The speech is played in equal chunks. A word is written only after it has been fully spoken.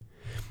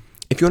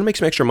if you want to make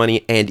some extra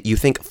money and you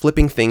think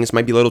flipping things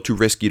might be a little too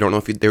risky, you don't know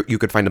if you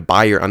could find a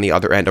buyer on the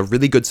other end, a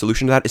really good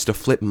solution to that is to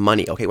flip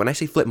money. Okay, when I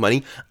say flip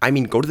money, I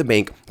mean go to the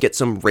bank, get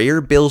some rare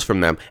bills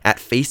from them at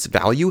face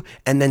value,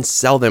 and then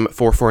sell them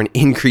for an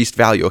increased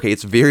value. Okay,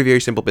 it's very,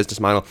 very simple business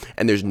model,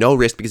 and there's no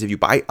risk because if you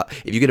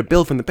get a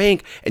bill from the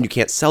bank and you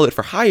can't sell it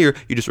for higher,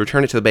 you just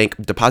return it to the bank,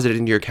 deposit it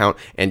into your account,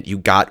 and you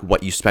got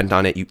what you spent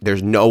on it.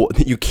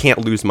 You can't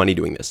lose money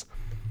doing this.